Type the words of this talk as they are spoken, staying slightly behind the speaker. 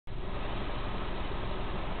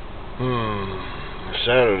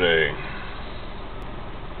Saturday.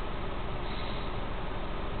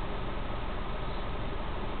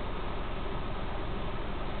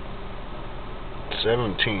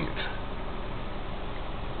 '17th.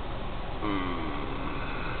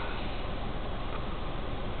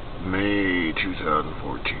 May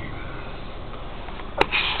 2014.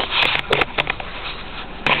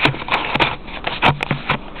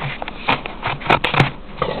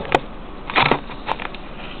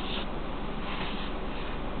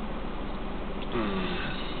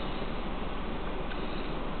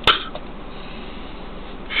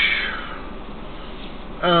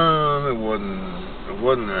 It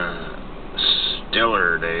wasn't a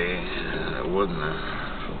stellar day. It wasn't a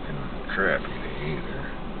fucking crappy day either.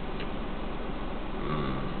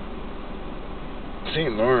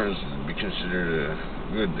 St. Lawrence would be considered a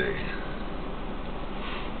good day.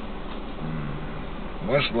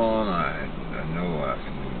 West Lawn, I know I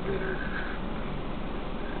can do better.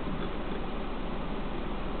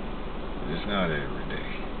 It's not every day.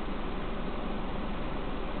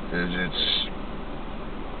 It's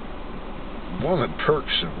one of the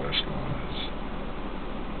perks of West Lawn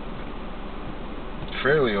is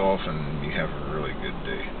fairly often you have a really good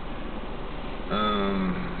day. I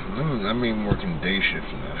mean working day shift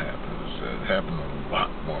and that happens. It happened a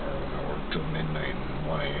lot more when I worked till midnight and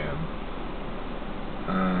 1 a.m.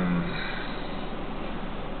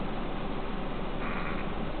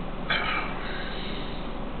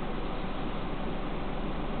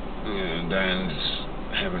 Diane's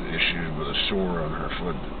having issues with a sore on her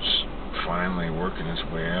foot that's finally working its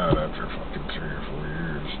way out after fucking 3 or 4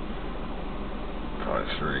 years.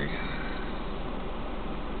 Probably 3.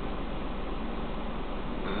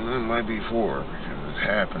 It might be 4 because it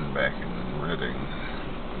happened back in Reading.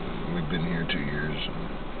 We've been here 2 years and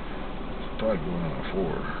it's probably going on 4.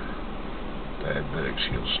 Diabetics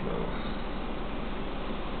heal slow.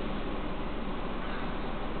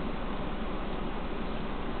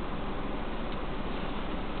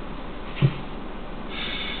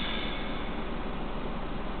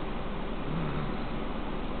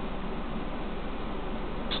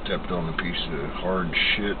 Stepped on a piece of hard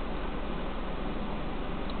shit,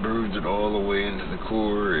 bruised it all the way into the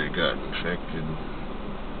core. It got infected.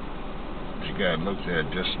 She got looked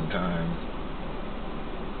at just in time.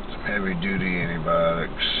 Some heavy duty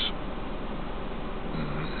antibiotics.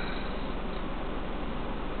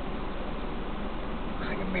 I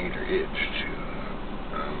think it made her itch too.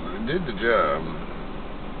 It did the job.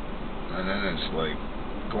 And then it's like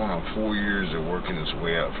going on 4 years of working its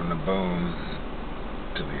way out from the bone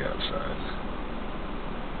to the outside.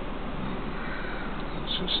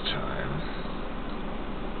 It's just time.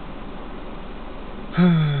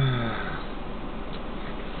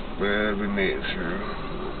 But we made it through.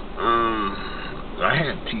 I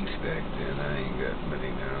had teeth back then. I ain't got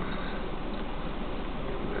many now.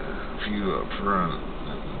 And a few up front.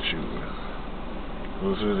 Nothing to chew with. Go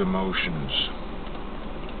through the motions.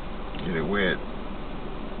 Get it wet.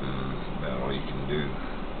 About all you can do.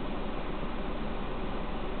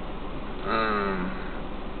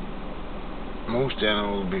 Most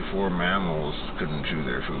animals before mammals couldn't chew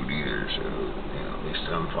their food either, so at least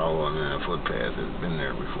I'm following a footpath that's been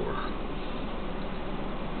there before.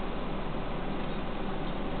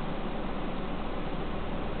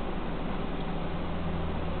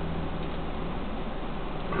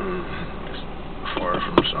 It's far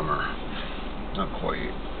from summer. Not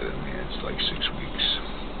quite. I mean, it's like 6 weeks.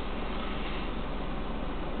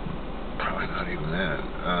 Probably not even that.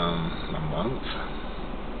 A month?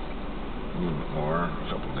 A little bit more, a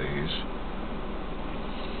couple days.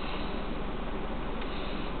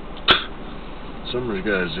 Summer's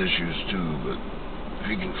got its issues too, but if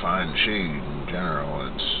you can find shade in general,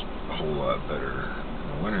 it's a whole lot better. In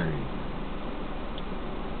the winter,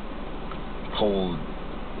 cold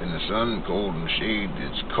in the sun, cold in the shade,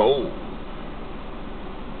 it's cold.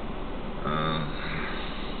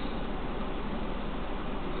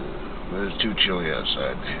 But it's too chilly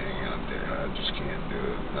outside to hang out there. I just can't do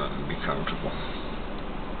it. Nothing to be comfortable.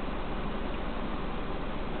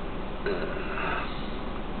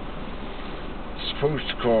 Supposed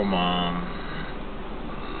to call Mom.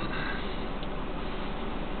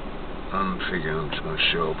 I'm figuring I'm just going to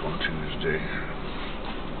show up on Tuesday.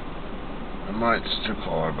 I might still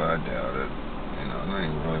call her, but I doubt it. I don't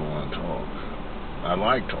even really want to talk. I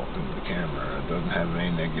like talking to the camera. It doesn't have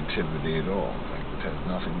any negativity at all. It has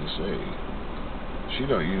nothing to say. She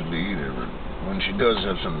don't usually either, but when she does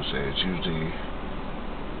have something to say, it's usually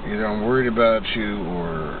either I'm worried about you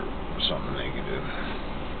or something negative.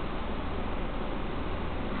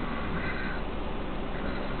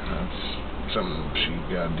 That's something she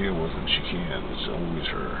got to deal with and she can't. It's always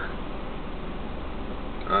her.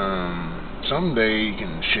 Someday you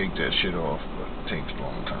can shake that shit off, but it takes a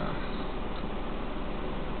long time.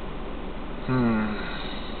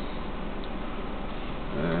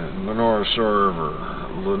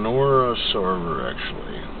 Lenora Sarver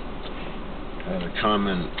actually had a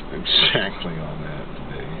comment exactly on that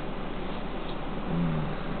today.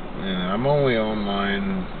 And I'm only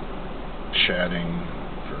online chatting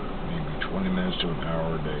for maybe 20 minutes to an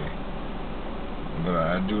hour a day. But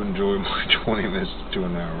I do enjoy my 20 minutes to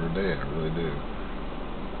an hour a day. I really do.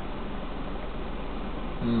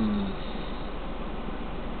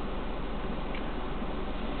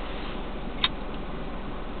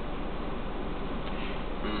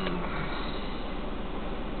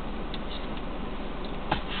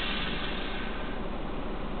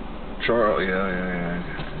 Charles, yeah.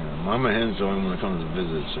 Mama Hen's the only one that comes to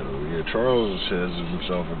visit, so yeah, Charles has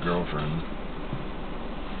himself a girlfriend.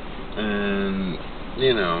 And,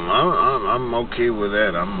 you know, I'm okay with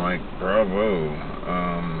that. I'm like, bravo.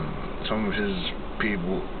 Some of his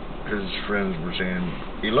people, his friends were saying,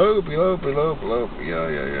 elope. Yeah.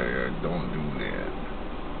 Don't do that.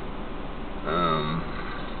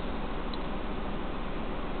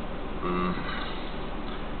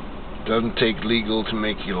 Doesn't take legal to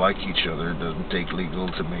make you like each other. It doesn't take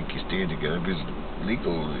legal to make you stay together, because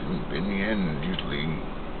legal, in the end, is usually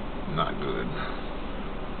not good.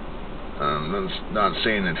 Not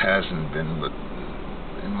saying it hasn't been, but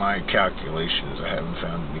in my calculations, I haven't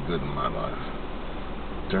found it to be good in my life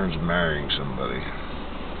in terms of marrying somebody.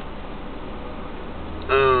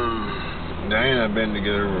 Diane and I have been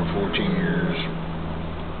together for 14 years.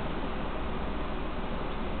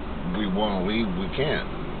 We want to leave, we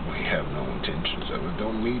can. We have no intentions of it.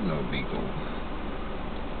 Don't need no legal.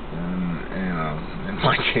 And, you know, in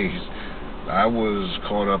my case, I was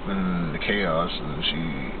caught up in the chaos, and she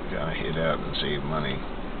kind of hid out and saved money.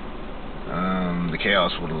 The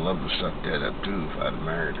chaos would have loved to suck that up too if I'd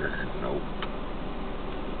married her. Nope.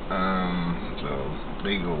 So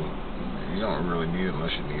legal, you don't really need it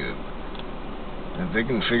unless you need it. And if they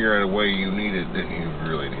can figure out a way you need it, then you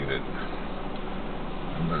really need it.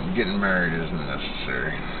 But getting married isn't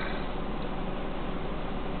necessary.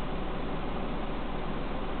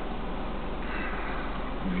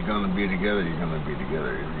 If you're going to be together, you're going to be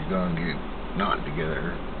together. If you're going to get not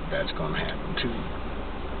together, that's going to happen too.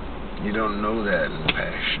 You don't know that in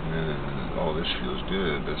passion and all this feels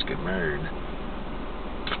good, let's get married.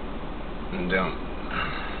 And don't.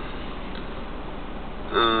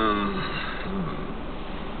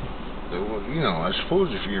 You know, I suppose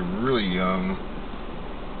if you're really young,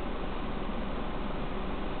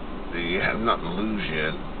 you have nothing to lose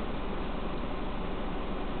yet.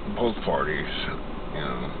 Both parties, you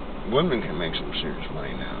know, women can make some serious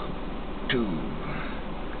money now, too.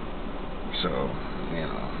 So, you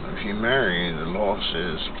know, if you marry, the law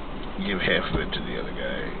says give half of it to the other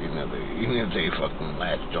guy. Even if they fucking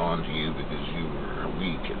latched on to you because you were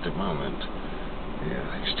weak at the moment, yeah,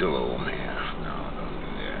 they still owe them half. No, don't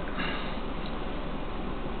do that.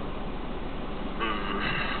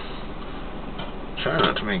 Try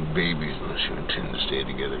not to make babies unless you intend to stay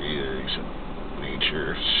together either, except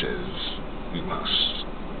nature says you must.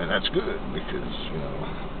 And that's good, because, you know,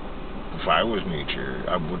 if I was nature,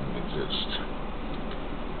 I wouldn't exist.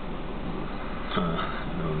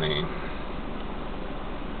 No name.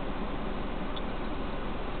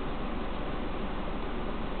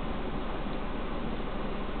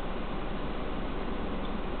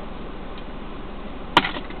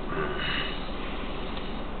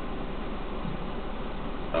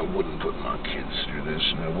 I wouldn't put my kids through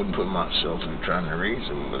this, and I wouldn't put myself through trying to raise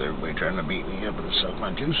them with everybody trying to beat me up and suck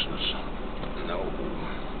my juices. No.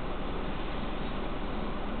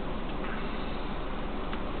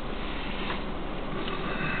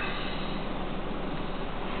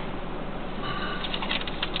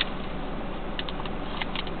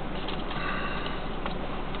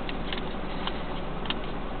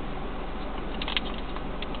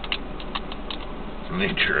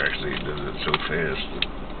 Nature actually does it so fast that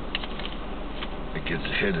it gets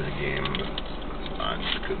ahead of the game, but I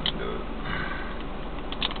just couldn't do it.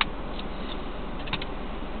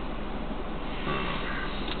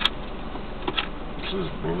 This is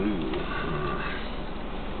blue.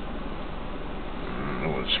 I don't know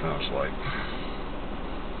what it smells like.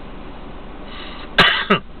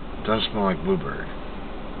 It doesn't smell like blueberry.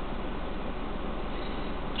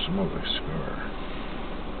 It smells like cigar.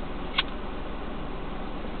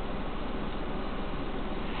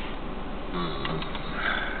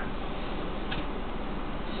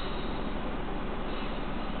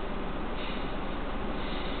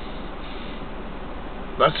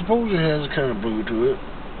 I suppose it has a kind of blue to it.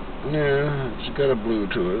 Yeah, it's got a blue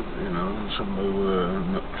to it, you know. Somebody with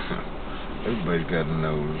a... Everybody's got a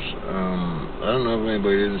nose. I don't know if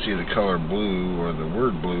anybody didn't see the color blue or the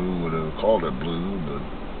word blue would have called it blue, but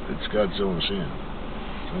it's got its own scent,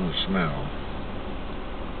 its own smell.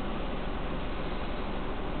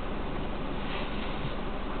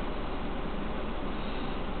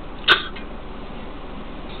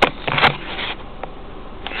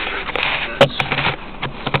 That's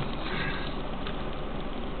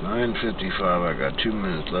 9:55. I got 2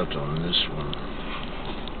 minutes left on this one.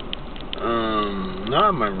 Not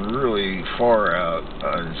am I really far out.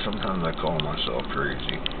 Sometimes I call myself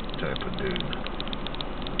crazy type of dude.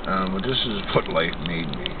 But this is what life made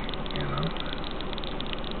me, you know.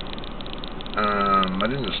 I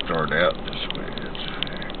didn't start out this way, it's a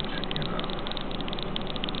fact, you know.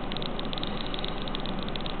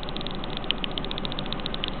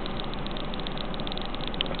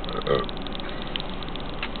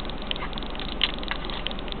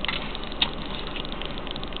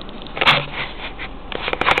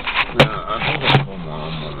 I think I'll call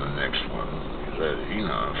Mom on the next one. That, you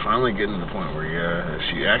know, finally getting to the point where, yeah, if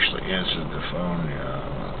she actually answered the phone, yeah, I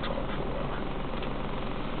want to talk for a while.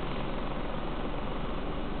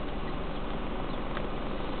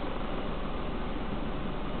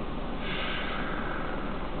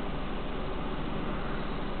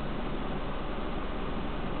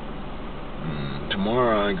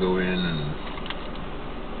 Tomorrow I go in and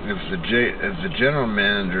if the general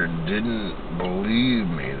manager didn't believe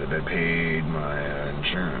me that I paid my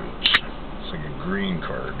insurance, it's like a green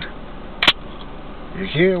card. You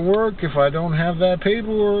can't work if I don't have that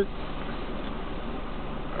paperwork.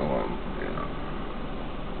 Well, you know.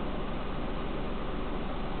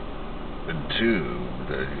 And two,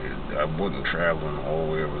 I wasn't traveling all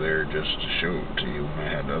the way over there just to show it to you when I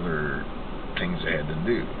had other things I had to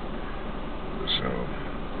do. So,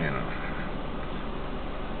 you know.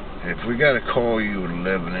 If we got to call you at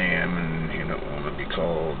 11 a.m. and you don't want to be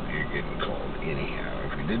called, you're getting called anyhow.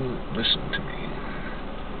 If you didn't listen to me,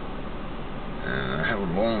 and I have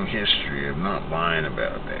a long history of not lying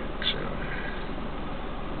about that, so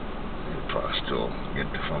you'd probably still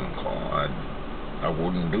get the phone call. I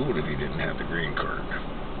wouldn't do it if you didn't have the green card.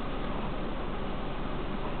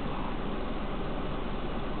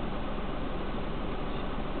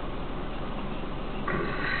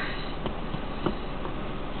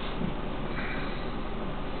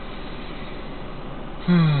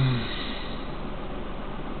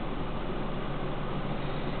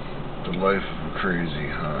 The life of a crazy,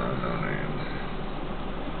 no name.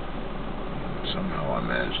 Somehow I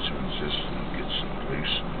managed to exist and get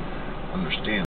someplace and understand